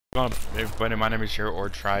What's going on, everybody? My name is Share or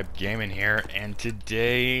Tribe Gaming here, and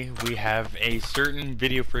today we have a certain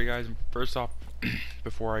video for you guys. First off,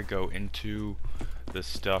 before I go into the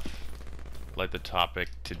stuff, like the topic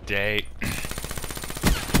today,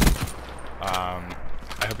 I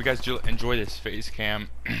hope you guys enjoy this face cam.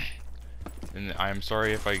 And I'm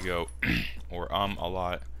sorry if I go or a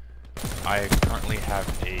lot. I currently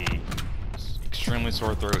have a extremely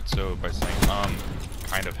sore throat, so by saying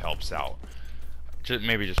kind of helps out.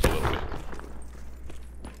 Maybe just a little bit.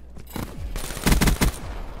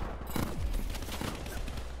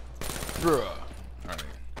 Alright.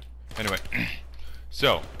 Anyway,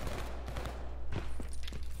 so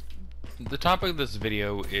the topic of this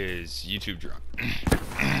video is YouTube drama.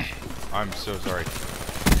 I'm so sorry.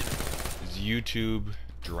 It's YouTube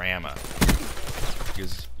drama.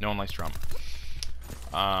 Because no one likes drama.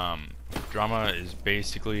 Drama is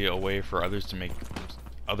basically a way for others to make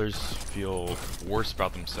others feel worse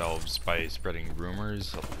about themselves by spreading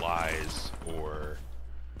rumors, lies, or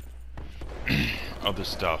other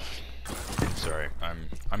stuff. Sorry,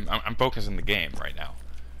 I'm focusing the game right now.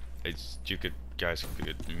 It's guys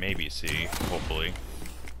could maybe see, hopefully.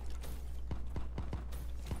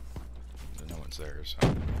 No one's there, so.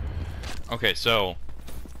 Okay, so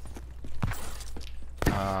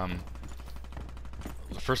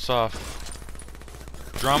first off,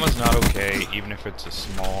 drama's not okay, even if it's a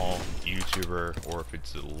small YouTuber or if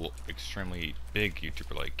it's an extremely big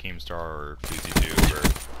YouTuber like Keemstar or FouseyTube or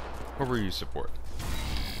whoever you support.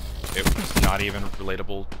 It's not even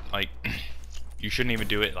relatable. Like, you shouldn't even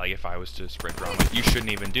do it. Like, if I was to spread drama, you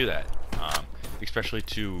shouldn't even do that. Especially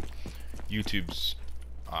to YouTube's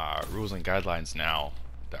rules and guidelines now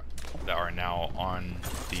that are now on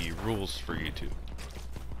the rules for YouTube.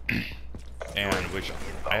 And which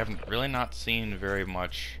I haven't really not seen very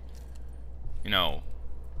much, you know,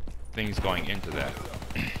 things going into that.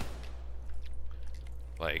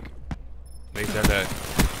 Like, they said that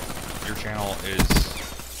your channel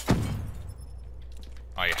is,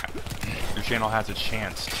 your channel has a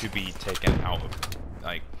chance to be taken out of,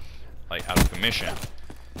 like out of commission,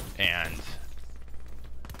 and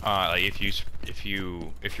like if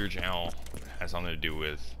your channel has something to do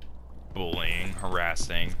with bullying,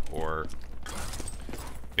 harassing, or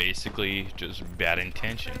basically just bad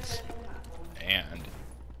intentions. And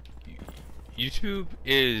YouTube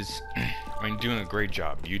is, doing a great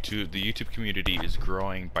job. The YouTube community is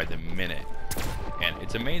growing by the minute, and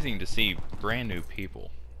it's amazing to see brand new people.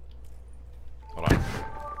 Hold on.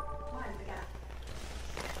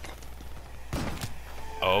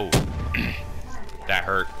 Oh, that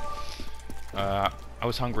hurt. I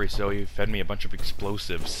was hungry, so he fed me a bunch of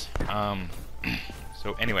explosives.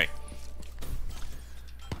 So anyway,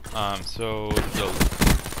 so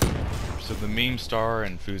the meme star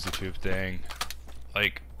and FouseyTube thing,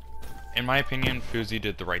 like, in my opinion, Fousey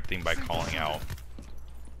did the right thing by calling out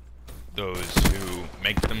those who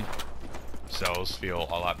make themselves feel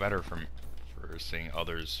a lot better for seeing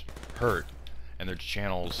others hurt, and their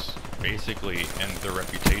channels basically and their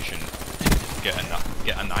reputation get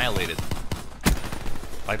annihilated.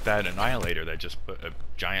 Like that annihilator that just put a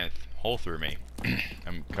giant hole through me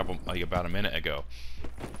about a minute ago.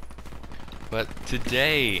 But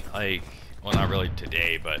today, well, not really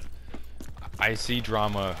today, but I see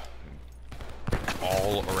drama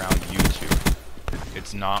all around YouTube.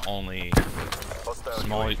 It's not only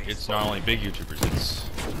it's not only big YouTubers, it's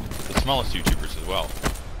the smallest YouTubers as well.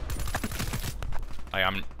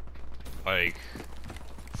 I'm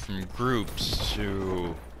from groups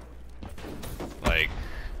to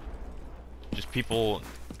just people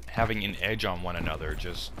having an edge on one another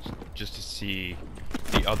just to see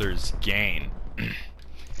the others gain.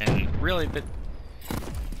 And really, but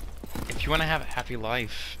if you want to have a happy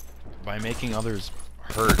life by making others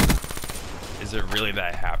hurt, is it really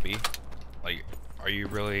that happy? Like, are you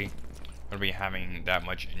really going to be having that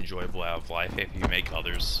much enjoyable out of life if you make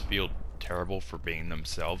others feel terrible for being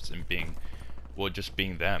themselves and being, well, just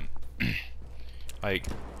being them? Like,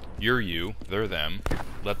 you're you, they're them,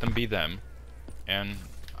 let them be them, and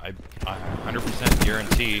I 100%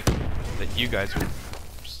 guarantee that you guys will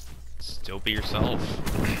still be yourself.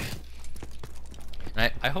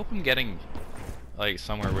 And I hope I'm getting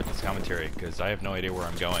somewhere with this commentary, because I have no idea where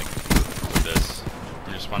I'm going with this.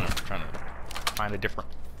 I just trying to find a different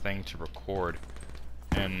thing to record.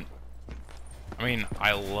 And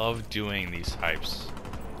I love doing these types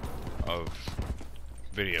of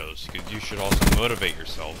videos, because you should also motivate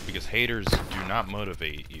yourself, because haters do not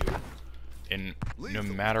motivate you in no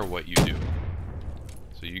matter what you do.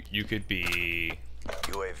 So you could be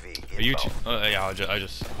UAV a YouTube. Yeah, I'll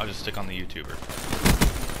just stick on the YouTuber.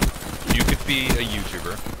 You could be a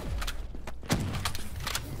YouTuber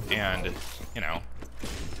and, you know,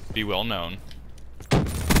 be well known,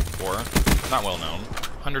 or not well known,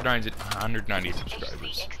 190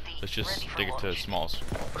 subscribers. Let's just stick it to a small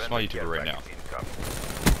YouTuber right now.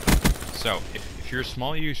 So, if you're a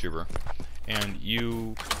small YouTuber, and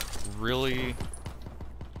you really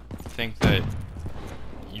think that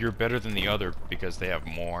you're better than the other because they have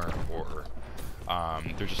more, or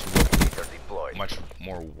they're just much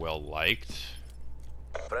more well-liked,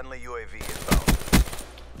 Friendly UAV inbound.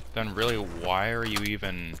 then really, why are you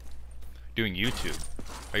even doing YouTube?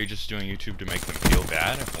 Are you just doing YouTube to make them feel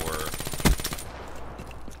bad, or...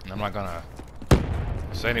 I'm not gonna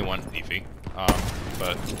say anyone, Leafy,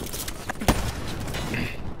 but...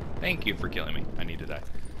 Thank you for killing me. I need to die.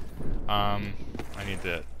 I need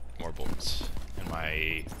more bullets in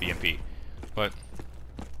my BMP. But...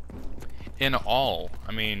 in all,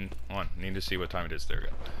 I mean, hold on, I need to see what time it is. There we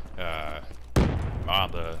go. Wow,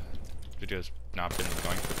 the video's not been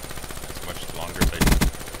going for as much longer as I...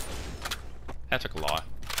 That took a lot.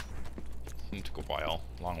 It took a while,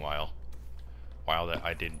 long while. While that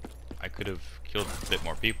I could have killed a bit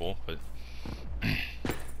more people, but...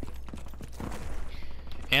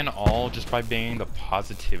 in all, just by being the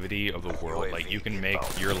positivity of the world, like, you can make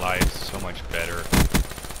your life so much better,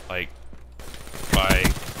 like, by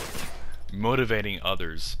motivating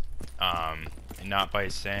others, and not by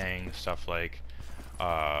saying stuff like,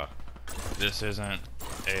 this isn't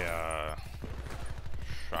a,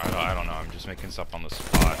 I don't know, I'm just making stuff on the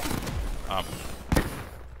spot.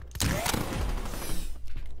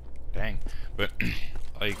 Dang. But,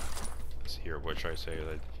 like, let's see here, what should I say?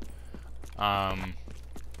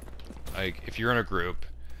 Like, if you're in a group,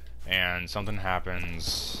 and something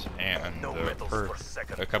happens, and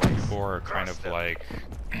a couple people are kind of like,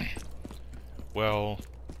 well,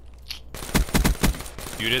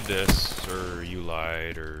 you did this, or you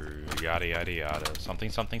lied, or yada yada yada,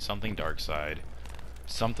 something dark side,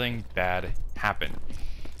 something bad happened,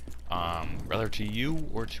 whether to you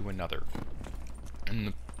or to another, and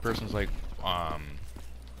the person's like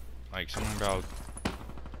something about,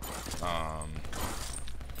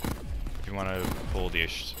 if you want to pull the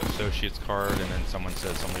associates card, and then someone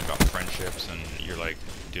says something about friendships, and you're like,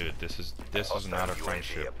 dude, this is not a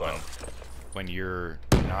friendship, when you're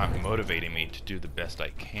not motivating me to do the best I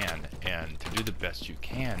can, and to do the best you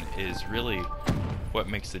can is really what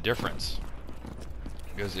makes the difference.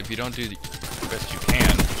 Because if you don't do the best you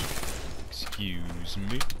can, excuse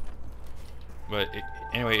me, but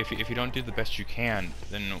anyway, if you don't do the best you can,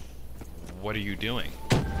 then what are you doing?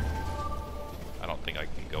 I don't think I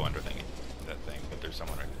can go under that thing, but there's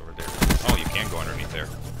someone right over there. Oh, you can go underneath there.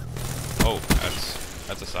 Oh,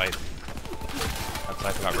 that's a scythe. That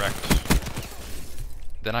scythe got wrecked.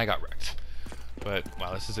 Then I got wrecked. But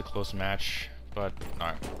wow, this is a close match, but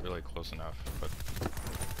not really close enough. But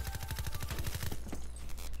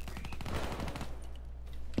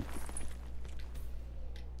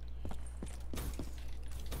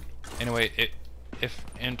anyway, if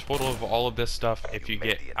in total of all of this stuff, if you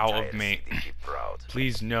get out of me,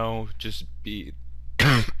 please know, just be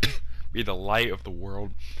be the light of the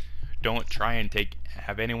world. Don't try and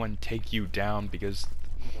have anyone take you down, because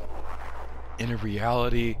in the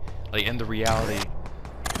reality, I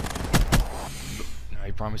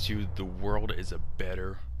promise you, the world is a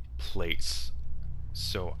better place.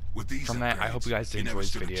 So from that, I hope you guys did enjoy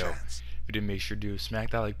this video. If you did, make sure to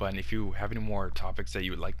smack that like button. If you have any more topics that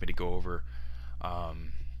you would like me to go over,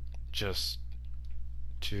 just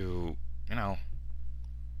to, you know,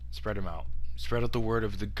 spread them out. Spread out the word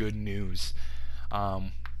of the good news,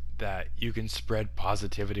 that you can spread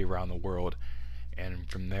positivity around the world. And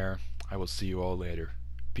from there, I will see you all later.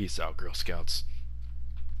 Peace out, Girl Scouts.